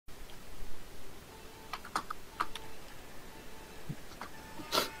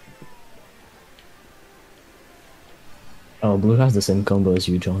Oh, blue has the same combo as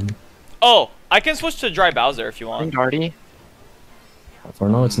you, John. Oh, I can switch to dry Bowser if you want. Darty. For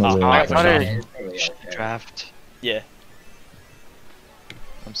now, it's not really. I a thought question. it draft. Yeah.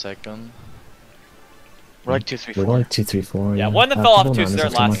 I'm second. We're like 2, 3, We're 4. like 2, 3, 4. Yeah, one that fell off too, so they're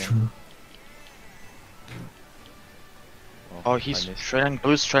after last. mushroom. Oh, he's shredding.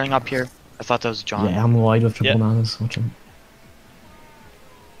 Blue's shredding up here. I thought that was John. Yeah, I'm wide with triple Yep. bananas. Watch him.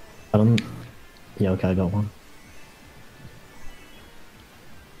 I don't. Yeah, okay, I got one.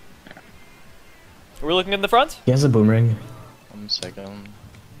 We're looking in the front. He has a boomerang. I'm second.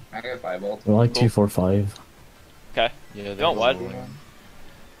 I got 5 volt. We're like Cool. 2, 4, 5. Okay. Yeah, Going wide. rolling.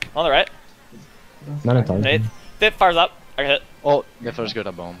 On the right. Not a time. Nate. Dip fires up. I hit. Oh, the first got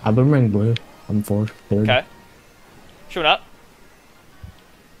a bomb. I boomerang blue. I'm 4th, 3rd. Okay. Shooting up.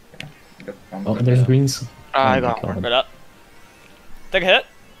 Oh, there's greens. I Oh my got God. one. Right up. Take a hit.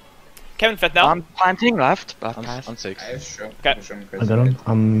 Kevin fifth now. I'm planting left. Left I'm pass. 6. I sure. Okay. I got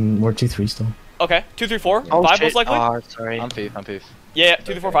him. We're 2, 3 still. Okay. 2, 3, 4. Oh 5 shit. most likely. Oh, sorry. I'm 5th. I'm 5th. Yeah,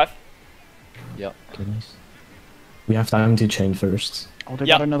 2, 3, 4, 5. Yeah. Okay, nice. We have time to chain first. Oh, they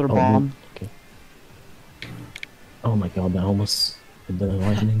Yeah. got another Oh, bomb. okay. Oh my God, that almost did the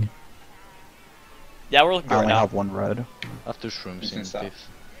lightning. Yeah, we're looking good right now. one red. After shrooms It's in inside. 5th.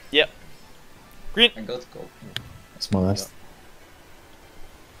 Yep. Green. I got gold. That's my last.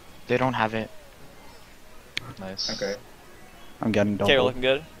 They don't have it. Nice. Okay. I'm getting double. Okay, we're looking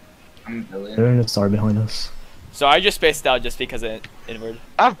good. I'm billion. They're in the star behind us. So I just spaced out just because of inward.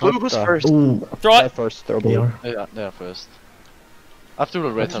 I have blue was first. Ooh, Throw it. First, throw they are. Yeah, they are first. After the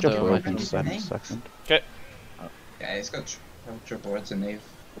red, Let's after just my wait in second. Okay. Yeah, he's got triple reds and Nave.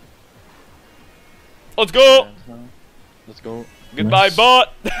 Let's go. Let's go. Goodbye, Nice.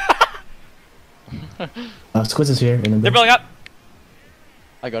 bot. Squiz is here. In the They're middle. building up.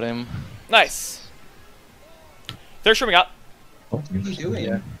 I got him. Nice. They're shrooming up. Oh, What are you doing?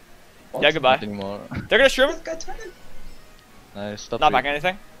 Yeah. What? Yeah, goodbye. Nothing more. They're gonna shroom. That guy turned. Nice. Stop Not it. back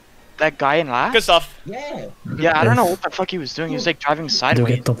anything. That guy in last? Good stuff. Yeah. Yeah, I don't know what the fuck he was doing. He was like driving Do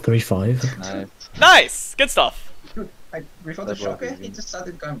sideways. get top 3, 5. Nice. Nice. Good stuff. Dude, like before the That was shocker, easy. he just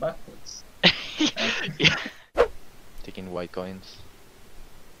started going backwards. yeah. Taking white coins.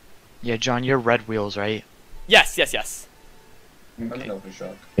 Yeah, John, you're red wheels, right? Yes, yes, yes. I'm gonna go for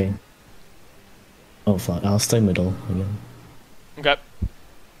shock. Okay. Oh fuck, I'll stay middle again. Okay.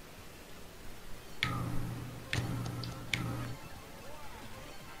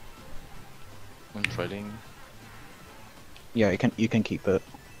 I'm trading. Yeah, you can keep it.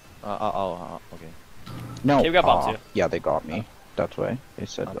 Okay. No. Okay, we got bombs, too. Yeah, they got me. That's why they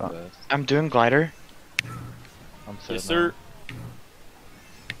said I'm that. first. I'm doing glider. I'm third Yes, now. sir.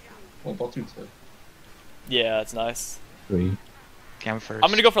 Well, bottom 2. Yeah, that's nice. 3. Okay, I'm first. I'm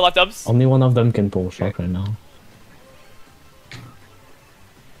gonna go for left dubs. Only one of them can pull shock right now.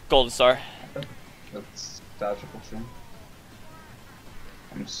 Golden star. That's triple true.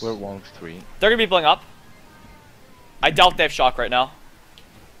 I'm We're 1-3. They're gonna be blowing up. I doubt they have shock right now.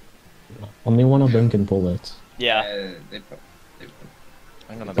 Only one of them can pull it. Yeah. They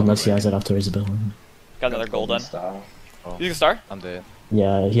I'm gonna Unless he go has it after his ability. Got another golden. star. You can star? I'm dead.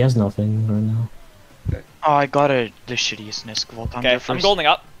 Yeah, he has nothing right now. Oh, I got the shittiest Nisk Volt on Okay, there I'm first. golding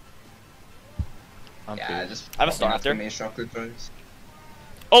up. I'm Yeah, fifth. just I have a star popping after. Me chocolate droids.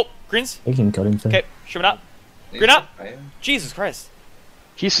 Oh, greens. He can cut him too. Okay, shrooming up. They Green up. fire. Jesus Christ.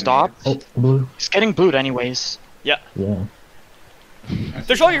 He stopped. Oh, blue. He's getting blued anyways. Yeah.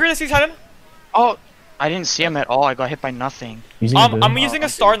 They're showing you green to Titan. Oh, I didn't see him at all. I got hit by nothing. Using blue. I'm using a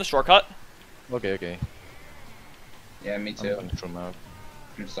star in the shortcut. Okay, okay. Yeah, me I'm too. going from out.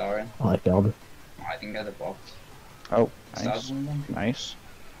 I'm sorry. I like Albert. I didn't get a box. Oh, Stars nice. on them. Nice.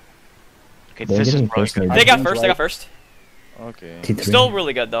 Okay, They're this is getting really first good. maybe. They got Green's first. They right. got first. Okay. T3. Still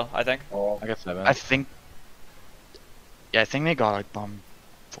really good though, I think. Oh, I got 7. I think. Yeah, I think they got like bomb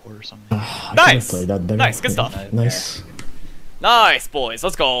 4 or something. I Nice. could've played that better. Nice, good Yeah. stuff. Nice. Nice, boys.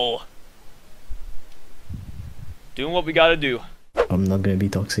 Let's go. Doing what we gotta do. I'm not gonna be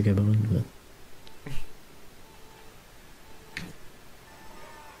toxic about it, but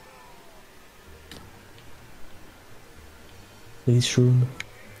please shroom.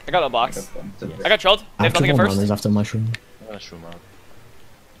 I got no I box. got bumped a I bit. got trolled. They I have have nothing at triple first. manas after my shroom. I'm gonna shoot out.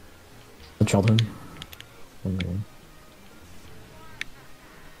 I trolled him. Oh, no.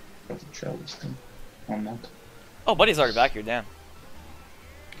 Got the trail this time. One more. Oh, buddy's already back here. Damn.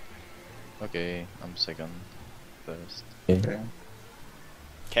 Okay, I'm second. First. Okay. Okay.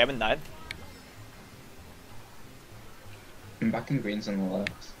 Cabin ninth. I'm back in greens on the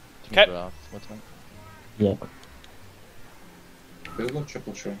left. Okay. Draft. What's one? Yeah. Blue got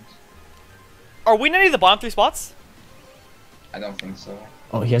triple shrooms. Are we in any of the bottom 3 spots? I don't think so.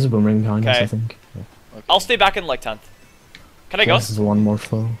 Oh, he has a boomerang behind us, Okay. I think. Yeah. Okay. I'll stay back in like 10th. Can I This ghost? is one more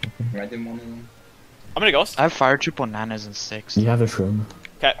flow. I think. Red in one of them. I'm gonna ghost. I have fire triple nanas and 6. You have a shroom.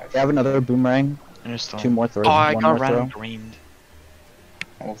 Okay. I have another boomerang. And there's still. 2 more throws. Oh, I one got more random throw. greened.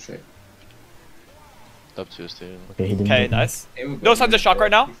 Oh shit. Top 2 still. Okay, he didn't. Okay, get me. nice. It would No go signs in of shock the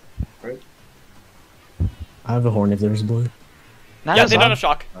right now? Right? I have a horn if there's blue. Yeah, Nana's they don't on. have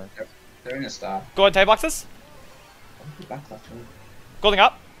shock. They're in a star. Go on, tie boxes. Back left. Right? Golding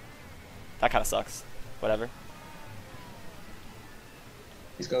up. That kind of sucks. Whatever.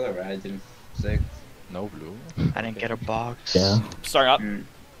 He's got a red in 6. No blue. I didn't get a box. Yeah. Starting up. Mm.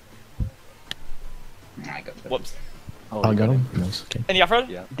 I got it. Whoops. Oh, I you got him. Nice. Okay. Any off-road?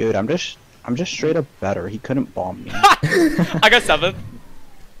 Yeah. Dude, I'm just straight up better. He couldn't bomb me. I got 7th.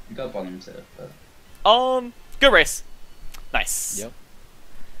 You got bottom tip, but Good race. Nice. Yep.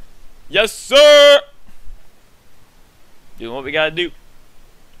 Yes, sir. Doing what we gotta do.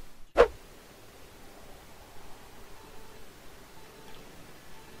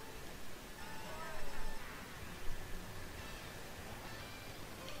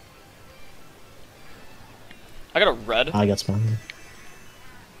 I got a red. I got spammed.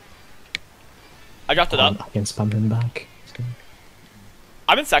 I dropped it up. I can spam him back. It's good.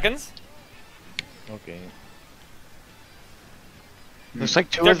 I'm in seconds. Okay. Looks like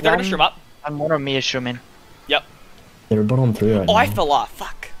 2 They're of gonna them. stream up. And one of me is streaming. Yep. They're bottom 3 right Oh, now. I fell off.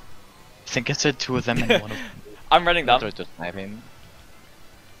 Fuck. I think it said 2 of them and one of them. I'm running I them. tried to snipe him.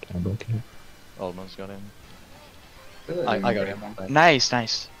 I broke it. Almost got him. Good. I got him. Nice,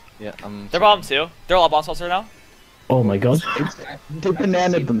 nice. Yeah, I'm. They're bottom 2. They're all bomb spots right now. Oh my god. They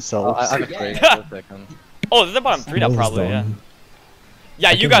bananaed Oh, themselves. I got trade for a second. Oh, they're bottom 3 now, Well probably. Yeah. done. Yeah,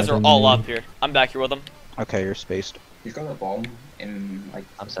 I you think guys I are done all mid. up here. I'm back here with them. Okay, you're spaced. He's got a bomb in like.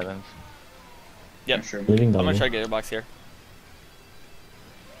 I'm 7th. Yep. I'm sure. Leaving I'm down. gonna try to get your box here.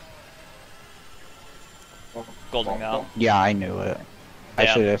 Golding now. Yeah, I knew it. I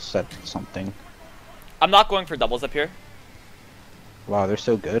Yeah. should have said something. I'm not going for doubles up here. Wow, they're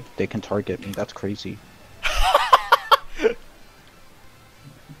so good. They can target me. That's crazy.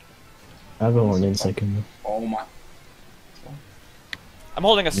 I have a horn in second. Oh my. I'm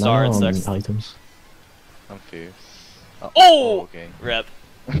holding a star at Now on 6. items. I'm 5th. Oh! Okay. Rip.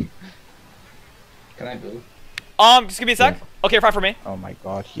 Can I build? Just give me a sec. Okay, you're fine for me. Oh my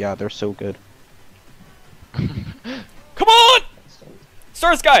god. Yeah, they're so good. Come on!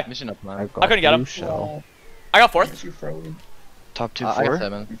 Star this guy! Mission up, man. I've got couldn't get him. blue shell. I got 4th. You throwing? Top 2, I 4.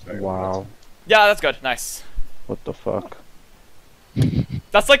 got 7th. I'm sorry, Wow. Yeah, that's good. Nice. What the fuck?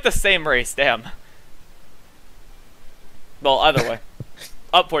 That's like the same race, damn. Well, either way.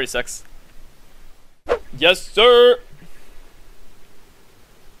 Up 46. Yes, sir!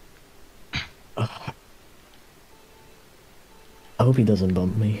 I hope he doesn't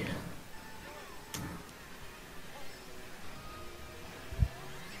bump me.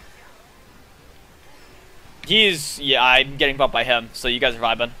 Yeah, I'm getting bumped by him, so you guys are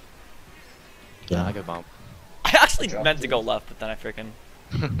vibing. Yeah, I Yeah. got bumped. I actually meant to go left, but then I freaking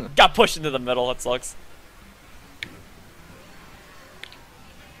got pushed into the middle. That sucks.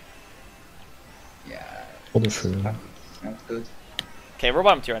 Yeah. Hold the shroom. That's good. Okay, we're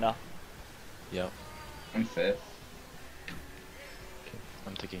bottom 2 right now. Yeah. I'm 5th.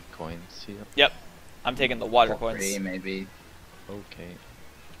 I'm taking coins here. Yep. I'm taking the water Top coins. 3 maybe. Okay.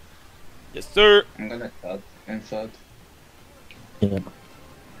 Yes, sir. I'm gonna cut in 3rd. Yeah.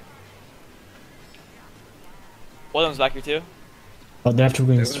 One of them's back here too. Oh, they have two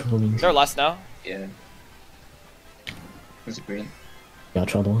greens. They Two greens. They're less now. Yeah. There's a green. Yeah, I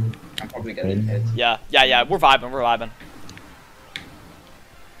tried one. I'm probably getting hit. Yeah, yeah, yeah. We're vibing. We're vibing.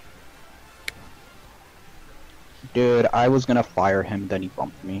 Dude, I was gonna fire him, then he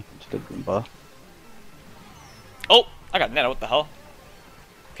bumped me into the Goomba. Oh, I got Nano. What the hell?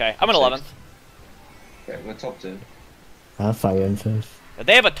 Okay, I'm in 11th. Okay, we're top 2. I have fire in fifth.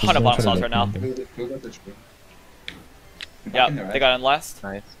 They have a ton of He's gonna bomb try to slots right now. make me. Who got the screen? Yeah, they got in last.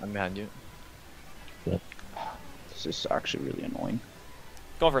 Nice. I'm behind you. This is actually really annoying.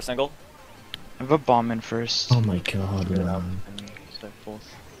 Going for a single. I have a bomb in first. Oh my god, Get up. man. And step 4th.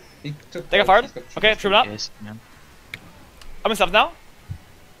 He took They got third, fired. he's got Okay, triple trim it up. Yes, man. I'm in 7th now.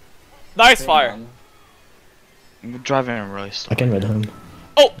 Nice screen. fire. I'm driving him really slow. I can red him.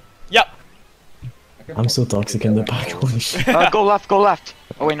 Oh, yep. Okay, I'm so pop- toxic in the back. Holy shit. Go left, go left.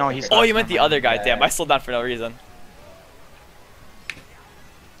 Oh wait, no, he's. Oh, left, you meant the never other mind. guy. Damn, I slowed down for no reason.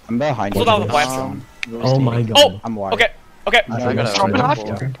 I'm behind Slow you. down with the guys. plants. Oh my god. Oh, I'm wide. okay, okay, I I forgot got to Drop red it him. off.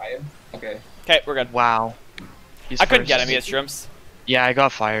 Yeah. Fire? Okay. okay. We're good. Wow. He's I couldn't first. get him. He had shrooms. Yeah, I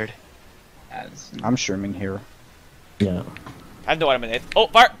got fired. As I'm streaming here. Yeah. I have no item in 8th. Oh,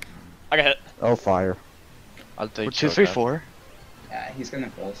 fire! I got hit. Oh, fire. I'll take We're 2, short 3, left. 4. Yeah, he's gonna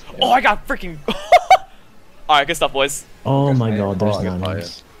close. Oh, I got freaking. Alright, good stuff, boys. Oh my god, there's Oh, I got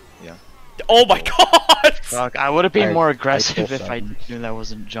nines. fired. Oh my god! Fuck, I would have been I- more I aggressive pull if I seven. knew that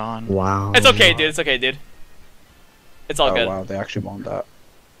wasn't John. Wow. It's okay, dude. It's okay, dude. It's all Oh, good. wow, they actually won that.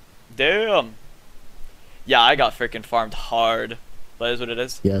 Damn. Yeah, I got freaking farmed hard. That is what it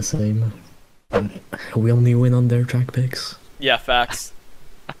is. Yeah, same. We only win on their track picks. Yeah, facts.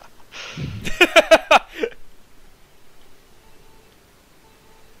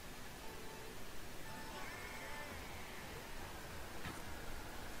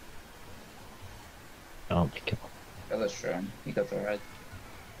 Oh my god. Got the strong. He got the red.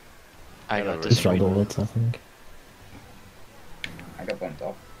 I got It's this Just right. rolled it, I think. I got bumped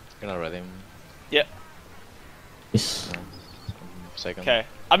off. Gonna read him. Yes. Second. Okay,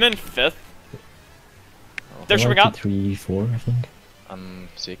 I'm in 5th. Oh, They're shipping out. 3, 4, I think. I'm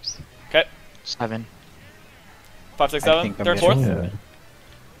 6th. 7. 5, 6, I 7. think I'm They're in gonna- 4th. Yeah. Right.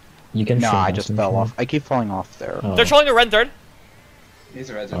 You can No, show I us just if fell you off. I keep falling off there. want. They're trolling a red 3rd. He's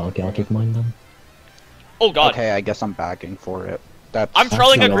a red. Oh, okay, I'll keep mine then. Oh god. Okay, I guess I'm bagging for it. That's I'm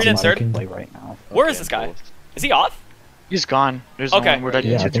trolling a Actually, green in that's 3rd. second. play right now. Where Okay, is this I'm guy? fourth. Is he off? He's gone. There's Okay. no one. We're at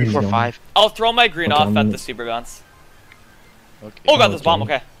Yeah, I 2, think 3, he's 4, gone. 5. I'll throw my green Okay, off I'm at gonna- the super bounce. Okay. Oh god, this bomb,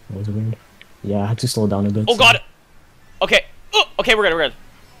 okay. okay. That was weird. Yeah, I had to slow down a bit. Oh so- god! Okay. Oh, okay, we're good.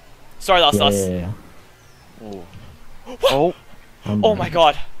 Sorry, that was Yeah, sus. yeah. Oh, Oh, I'm Oh back. my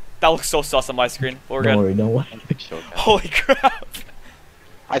god. That looks so sus on my screen. But we're Don't good. worry, don't worry. short left. Holy crap.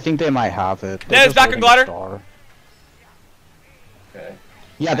 I think they might have it. Yeah, it's just back in holding a glider. star. Okay.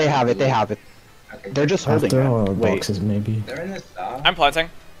 Yeah, they have it. They have it. Okay. They're just holding After it. our Wait. boxes, maybe. They're in the star. I'm planting.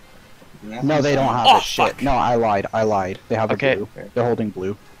 No, they don't have Oh, it. Shit. fuck. No, I lied. They have Okay. a blue. They're holding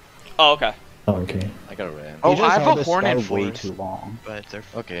blue. Oh, okay. Oh, okay. I got a red. Oh, He just I have held a this horn in star way fourth. too long. but they're.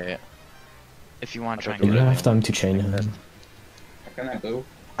 Okay. If you want to try and Okay. You get don't rid have of time to chain him. Can I blue?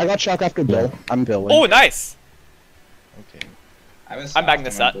 I got shock after Bill. Yeah. I'm billing. Oh, nice. Okay. I'm bagging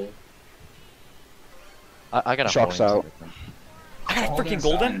this set. I got a Shock's horn in out. second. I got a freaking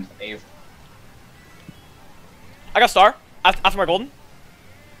golden. Okay. I got a star. After my golden.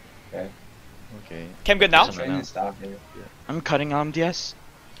 Okay. Okay, I'm good now. Doesn't Train the matter. star here. I'm cutting on DS.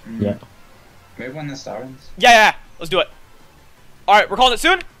 Yeah. Maybe when the star ends. Yeah. Let's do it. Alright, we're calling it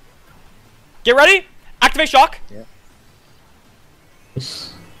soon. Get ready. Activate shock.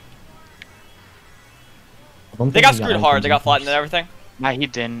 Yes. They got screwed hard. They got flattened and everything. Nah, he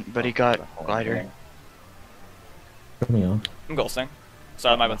didn't, but he got glider. Okay. Coming on. I'm ghosting. So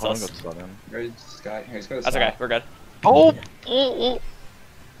that might have been Horn sus. got stolen. Where's Sky? Here's go. That's okay. We're good. Oh,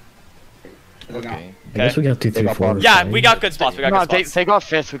 Okay. I guess we got 2, They 3, got 4. bottom. Yeah, we got good spots. We got no, good they, spots. they got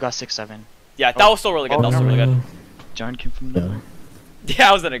 5th. We got 6, 7. Yeah, that was still really good. Oh, That was still really good. John came from the. Yeah. Yeah,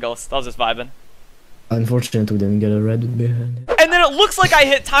 I was in a ghost. I was just vibing. Unfortunately, we didn't get a red behind it. And then it looks like I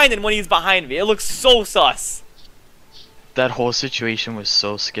hit Tynan when he's behind me. It looks so sus. That whole situation was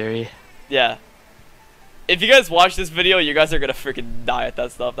so scary. Yeah. If you guys watch this video, you guys are gonna freaking die at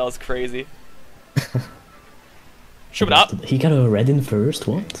that stuff. That was crazy. Shoot it up. He got a red in first,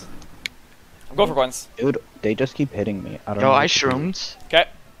 what? I'm going for coins. Dude, they just keep hitting me. I don't Yo, know. I what to do. shroomed. Okay.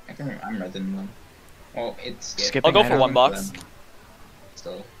 I'm red in one. Oh, it's Skip. I'll go I for one don't box.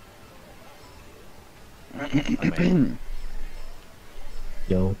 Still.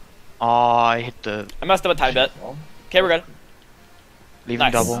 Yo. Oh, I hit the I messed up a tiny bit. Okay, we're good. leaving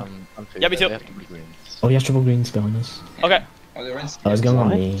Nice. double. I'm Yeah, me too. They have to be greens. Oh, he has triple greens behind us. Okay. Oh, the red's Oh, it's going on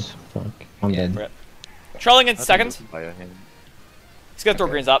What? me. Fuck. I'm Yeah. dead. Trailing in I think second. that's fire him. He's gonna throw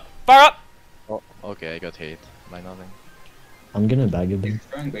Okay. greens up. Fire up. Oh, okay, I got hit by nothing. I'm gonna bag a bit. He's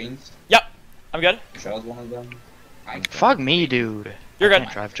throwing greens. Yep. I'm good. Shell's one of them. Fuck me, dude. You're I good.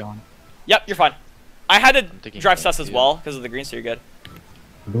 can't drive John. Yep, you're fine. I had to taking drive shots, sus as yeah. well because of the greens, so you're good.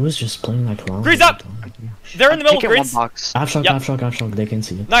 Who was just playing like clowns? Greens all up! the time? They're in the middle of Taking one greens. box. I have shock, Yep. I have shock, I have shock. They can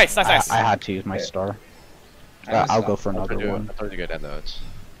see it. Nice, nice. I had to use my star. I'll go for another one. I thought you got that dodge.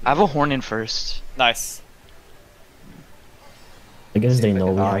 I have a horn in first. Nice. I guess they know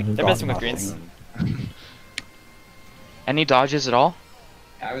we I have it. They're got messing with nothing. greens. Any dodges at all?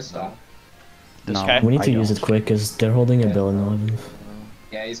 I was stop. No, Okay. We need I to use don't. it quick because they're holding a bill in 11th.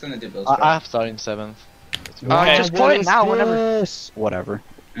 Yeah, he's gonna do Bill's I have star in 7th. Let's go. Okay. Just pull it now, whenever. This? Whatever.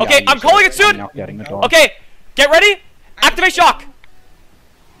 Okay, I'm calling it soon! Not getting a dog. Okay, get ready. Activate shock.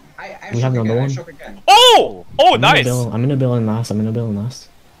 I We have shock another again, I one? shock again. Oh! Oh, I'm in a nice. bill, I'm in a bill in last. I'm in a bill in last.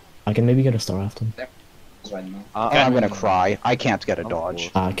 I can maybe get a star after him. It's right now. Oh, I'm gonna cry. I can't get a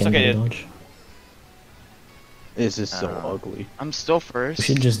dodge. I can okay, get a dude. dodge. This is so ugly. I'm still We first.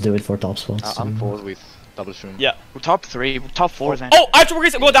 should just do it for top spots. I'm so- full with Double shroom. Yeah. We're top 3, we're top 4 then. Oh, I have triple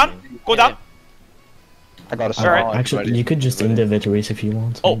grease. Go down. Go down. I got a Alright. star. Actually, you could just individuate if you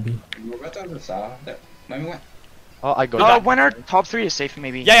want. Oh. Maybe. We're about to have a saw. When we went. Oh, I got When our top 3 is safe,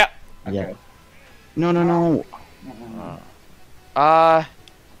 maybe. Yeah, yeah. Yeah. Okay. No, no, no. You can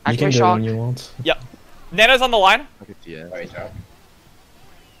Activate do it shock. when you want. Nana's on the line. Okay, yeah. Sorry, Joe.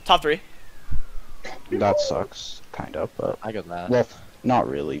 Top 3. That sucks, kind of, but I got last. well, not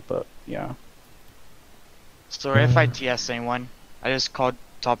really, but yeah. Sorry if I TS anyone. I just called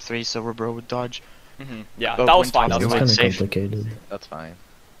top 3 Silver Bro with dodge. Yeah, But that was when fine. top That It's was three fine. kind of safe. complicated. That's fine.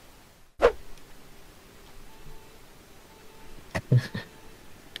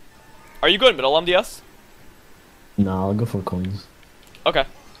 Are you good middle MDS? Nah, I'll go for coins. Okay.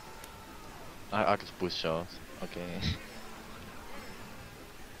 I could push shots. Okay.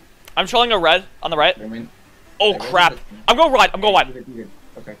 I'm trolling a red on the right. I mean, Oh crap. I'm going wide. I'm going wide.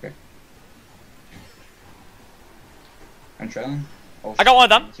 Okay, okay. I'm trailing. Oh, I got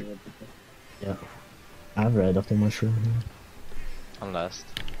one of them. Yeah. I have red after mushroom here. I'm last.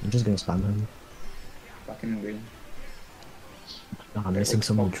 I'm just gonna spam him. Fucking green. Nah, I'm missing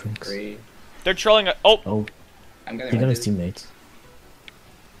so many tricks. Three. They're trolling. Oh, Oh, I'm gonna. he got his teammates.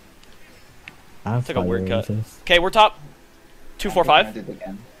 I have Took a fire weird in cut. fifth. okay. We're top 2, 4, 5.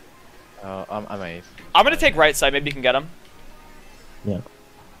 Again. I'm 8. I'm gonna take right side. Maybe you can get him. Yeah.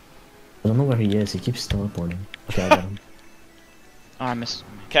 I don't know where he is. He keeps teleporting. Okay, I got him. Oh, I missed.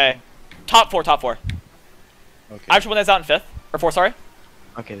 Okay. Top 4. Top 4. Okay. I have one that's out in 5th or 4. Sorry.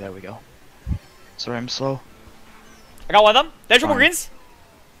 Okay, there we go. Sorry, I'm slow. I got one of them. They have triple Fine. greens.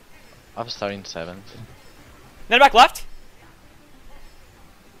 I'm starting 7th. Then back left.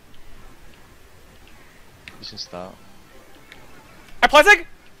 You should start. I planting.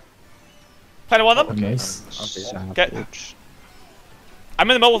 Planted one of them. Okay, Nice. I'm Okay. Savage. I'm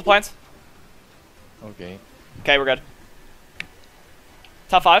in the middle with the plants. Okay. Okay, we're good.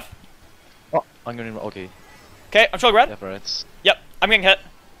 Top 5. Oh, I'm gonna. Okay. Okay, I'm trolling red. Yeah, Reds. Yep, I'm getting hit.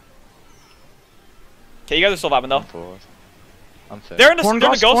 Okay, you guys are still vibing I'm though. 4th. I'm 5th. They're in the, Horn they're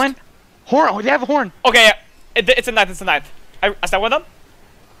in the ghost ghost. one. Horn. Oh, they have a horn. Okay, yeah. It's a 9th. It's a 9th. I stand with them.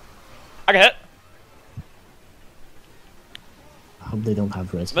 I got hit. I hope they don't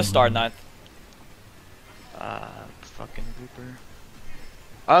have reds. I'm gonna start 9th. Fucking Reaper.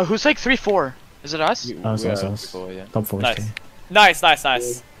 Who's like 3-4? Is it us? Us, We us, are us. before, yeah. Top 4 Nice. still. Nice, nice,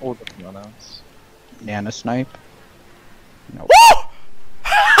 nice. Oh, that's not us. Nana snipe. No. Woo!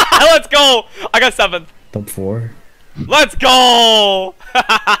 Let's go! I got 7th. Top 4. Let's go!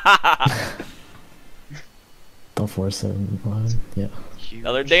 Top 4, 7, 5. Yeah.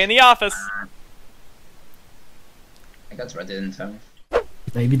 Another day in the office. I got Reddit in time.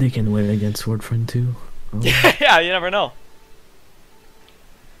 Maybe they can win against Sword Friend too. Oh. Yeah, you never know.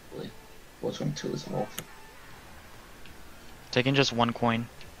 What's one 2 is off. Taking just 1 coin.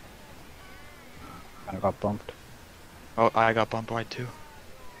 I got bumped. Oh, I got bumped wide too.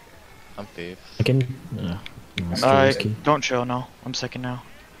 I'm 5th. I can. No, it's too risky. Don't chill, no. I'm second now.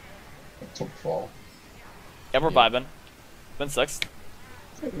 It took fall. Yeah, we're Yeah. vibing. Been 6th.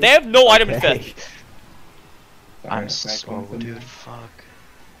 They have no item in 5th. I'm slow, dude. Fuck.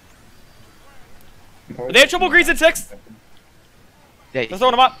 They have triple greens in 6th. Yeah, They're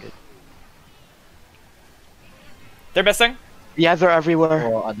throwing them up. They're missing. yeah, they're everywhere.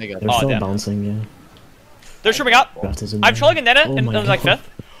 Oh, I think I They're Oh, still damn. bouncing, yeah. They're shooting up. Draft is in I'm there. trolling a Nana Oh in my like God. 5th.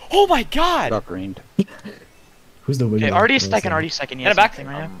 Oh my god! Got greened. Who's the winner? Okay, already Where's second, that? already second. And a back. Right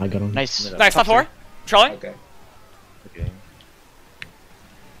now. I got him. Nice. Nice, top 4. Trolling. Okay. Okay.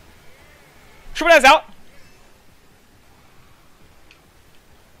 Shooting is out.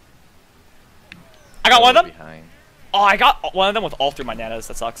 I got one of them. Behind. Oh, I got one of them with all 3 my Nanas.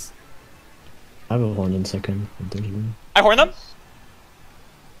 That sucks. I have a horn in second. If there's room. I horn them.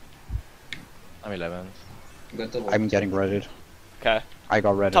 I'm 11th. Good to I'm getting redded. Okay. I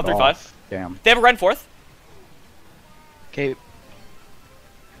got redded Top 3, off. 5. Damn. They have a red in 4th. Okay,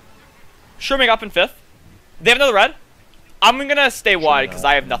 Shrooming up in 5th. They have another red. I'm gonna stay wide because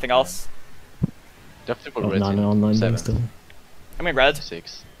I have nothing else. They have triple Oh, reds Nana in online being 7th. still. I'm in red.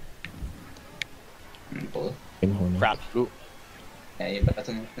 6. Bullet. In horn. Crap. Yeah, you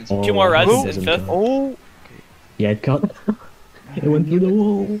better not. Oh, 2 more reds this in isn't 5th. good. oh, Yeah, it got. It went through the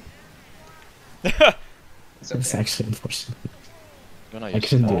wall. It's It's okay. actually unfortunate. Gonna I use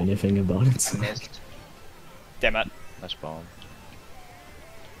couldn't do stall. anything about it. I So. missed. Damn it. Nice bomb.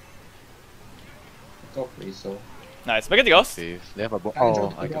 Top 3, so. Nice. Make it the ghost. 5th. They have a bomb. I Oh,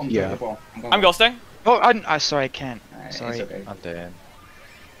 dropped I the got bomb, yeah. dropped the bomb. I'm ghosting. oh, I sorry, I can't. Sorry. It's okay. I'm dead.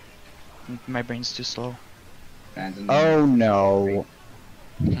 My brain's too slow. Oh no.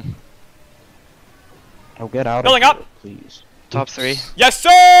 Oh, get out Building of up. here, please. Top 3. Yes,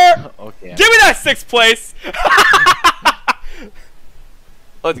 sir! Okay. Give me that 6th place!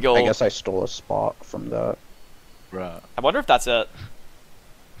 Let's go. I guess I stole a spot from that. Bruh. I wonder if that's it.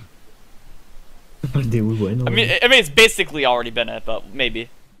 Did we win? I mean, it's basically already been it, but maybe.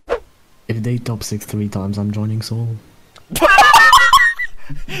 if they top 6 3 times, I'm joining Soul.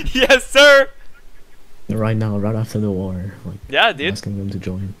 Yes, sir! Right now, right after the war. Like, Yeah, dude. asking them to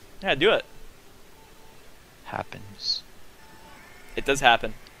join. Yeah, do it. Happens. It does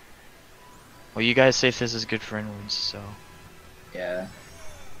happen. Well, you guys say this is good for inwards, so. Yeah.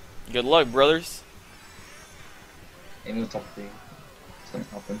 Good luck, brothers. Aim the top 3. It's gonna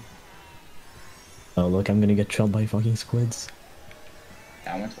happen. Oh, look, I'm gonna get trailed by fucking squids.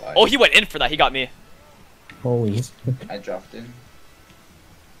 Yeah, I went wide. Oh, he went in for that. He got me. Holy. I dropped in.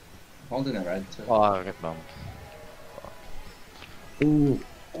 Holding a red too. Oh, I get bumped. Ooh.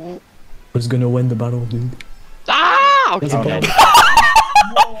 Who's gonna win the battle, dude? Ah! Okay.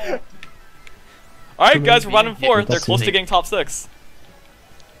 Okay. Alright, guys, we're running Yeah, 4th. They're that's close it. to getting top 6.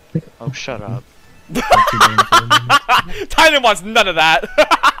 Oh, shut up. Tynan wants none of that.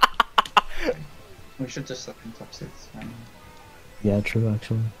 We should just look in top 6. Yeah, true,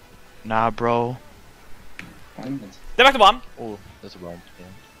 actually. Nah, bro. 1 minute. They're back to bomb. Oh, that's a bump. Yeah.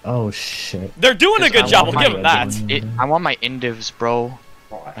 Oh, shit. They're doing a good I job. want We'll give them my- that. I want my indivs, bro.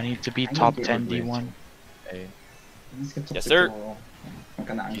 Oh, I need to be I top need 10 to get D1. Hey. Let's get top Yes, 6 sir. overall. I'm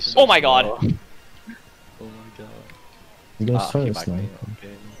gonna He's answer. so Oh my god. slow. Oh my god. You goes he first, backed like. me.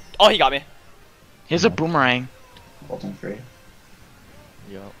 Okay. Oh, he got me. Here's a boomerang. Bottom 3.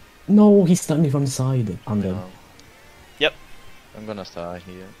 Yeah. No, he stunned me from the side. I'm dead. Yeah. Yep. I'm gonna start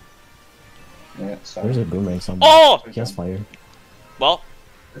here. Yeah, sorry. There's a boomerang somewhere. Oh! He has fire. Well.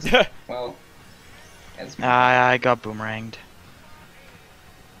 Well, it's I got boomeranged.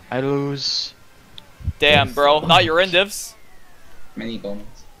 I lose. Damn, bro. Not your indivs. many bombs.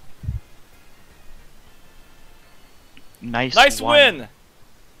 Nice. Nice one.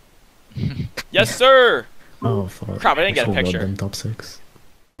 win. Yes, sir. Oh, fuck. Crap, I didn't get a So well picture. done, top 6.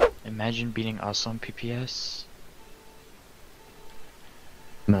 Imagine beating us on PPS.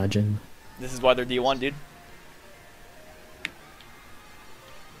 Imagine. This is why they're D1, dude.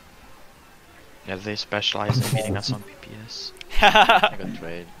 Yeah, they specialize in beating us on PPS. I got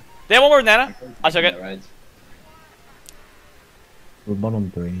trade. They have one more Nana. I took it. Red. We're bottom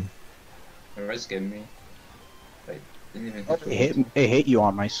 3. The red's getting me. Wait, didn't even It hit you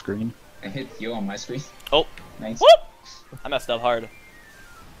on my screen. I hit you on my screen. Oh. Nice. Whoop! I messed up hard.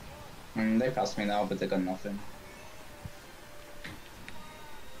 They passed me now, but they got nothing.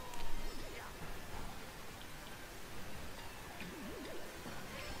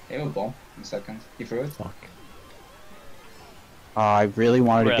 They have a bomb in a second. He threw it. Fuck. I really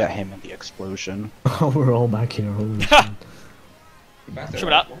wanted Bruh. to get him in the explosion. We're all back here, holy shit. He backed Shoot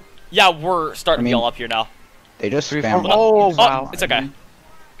it up. Yeah, we're starting I mean- to be all up here now. They just 3, spam. 4. Oh, wow. Oh, it's okay.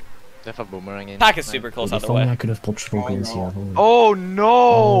 They have a boomerang in. Pack is super close If either only I way. could have touched focus, no. yeah. holy- Oh no!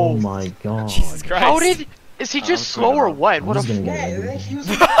 Oh my god. Jesus Christ. How did? Is he I'm just screwed slow or up. what? I'm What a just gonna f- get Yeah, everything. he was.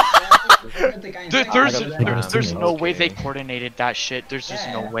 Dude, there's I got the there's spam. no way they Okay. coordinated that shit. There's just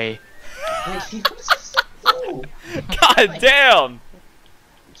no Yeah. way. He was so. God damn.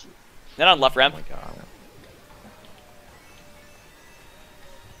 Then on left Oh ramp. my god.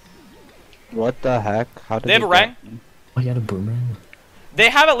 What the heck? How did They have a get rang? me? Oh, he had a boomerang? They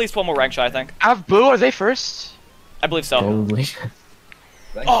have at least one more rank shot, I think. Have Boo? Are they first? I believe so. I'm Probably.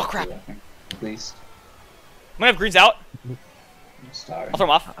 Oh, crap. At least. gonna have greens out. Sorry. I'll throw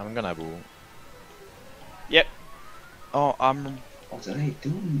him off. I'm gonna boo. Yep. Oh, I'm What did I do?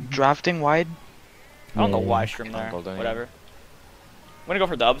 drafting wide. I don't know Yeah, why yeah. Shroom there. Golden, yeah. Whatever. I'm gonna go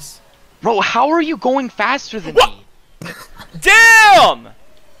for dubs. Bro, how are you going faster than me? Damn!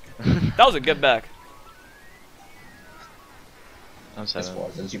 That was a good back. I'm That's 7.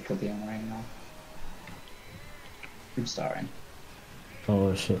 what as you put the on right now. I'm starring.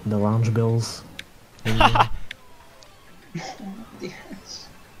 Oh shit, the lounge bills. Yes.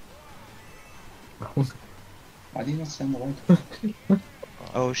 Why do you not send the light?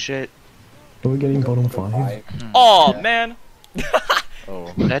 Oh shit. Are we getting bottom 5? Oh Yeah. man,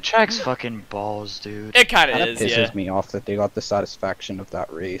 Oh. That track's fucking balls, dude. it kind of Kinda is, pisses yeah. me off that they got the satisfaction of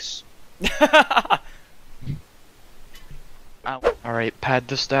that race. Alright, pad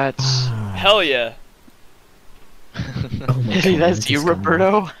the stats. Hell yeah. Oh my Hey, God, that's this you, is coming.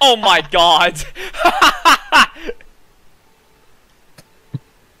 Roberto. Oh my god.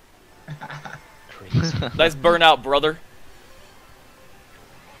 Nice burnout, brother.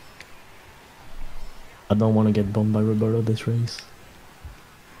 I don't want to get bombed by Roberto this race.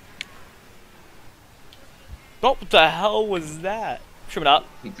 What the hell was that? Trimming up.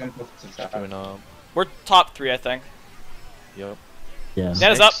 He jumped off the top. Coming up. We're top 3, I think. Yup. Yeah.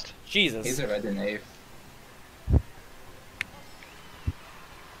 Nana's up. Next. Jesus. He's already in 8th.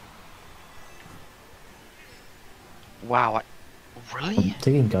 Wow. I'm Really?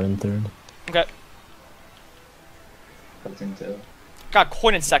 taking God in third. Okay. Cutting 2. Got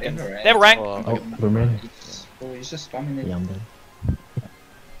coin in second. They have a rank. They have a rank. Oh, boomerang. He's just spamming it. Yeah, I'm dead.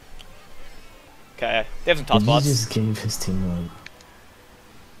 Okay. They have some top He spots. just gave his team like.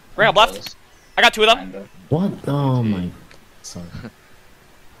 Rank up left. I got 2 of them. Kinda. What? Oh my. Sorry.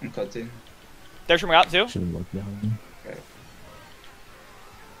 I'm cutting. They're trimming up too. Should have looked behind me.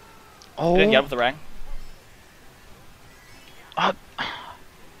 Oh. Didn't get up with the rank.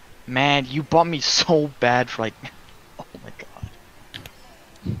 Man, you bought me so bad for like. Oh my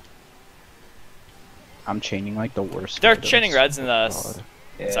god. I'm chaining like the worst. They're photos. chaining reds in the God.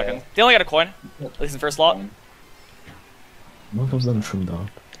 Yeah. second. They only got a coin. At least in the first slot. Most of them trimmed up.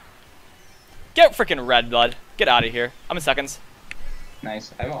 Get freaking red, blood. Get out of here. I'm in seconds.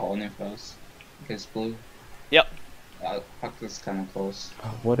 Nice. I have a hole in first. Because blue. Yep. Puck is kind of close.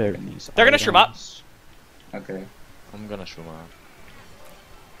 What are these? They're gonna shroom up. items? Okay. I'm gonna shoot my.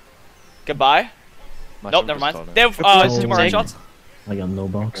 Goodbye. Nope, Mushroom never mind. pistol. They have Oh, 2 more rank shots. I got no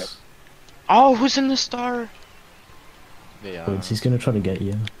box. Oh, who's in the star? Yeah. Wait, he's gonna try to get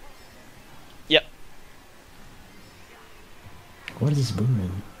you. Yep. What is this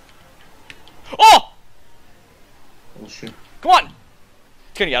boomerang? Oh! Oh shoot. Come on!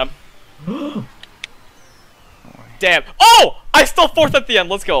 Couldn't get him. Damn. Oh! I still 4th at the end.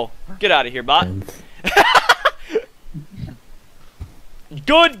 Let's go. Get out of here, bot. 10th.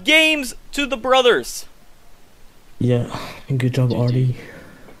 Good games to the brothers. Yeah, good job, Artie.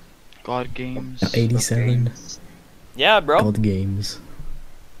 God games. 87. Yeah, bro. God games.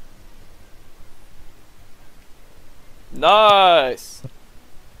 Nice.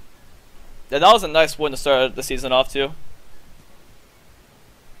 Yeah, that was a nice win to start the season off, too.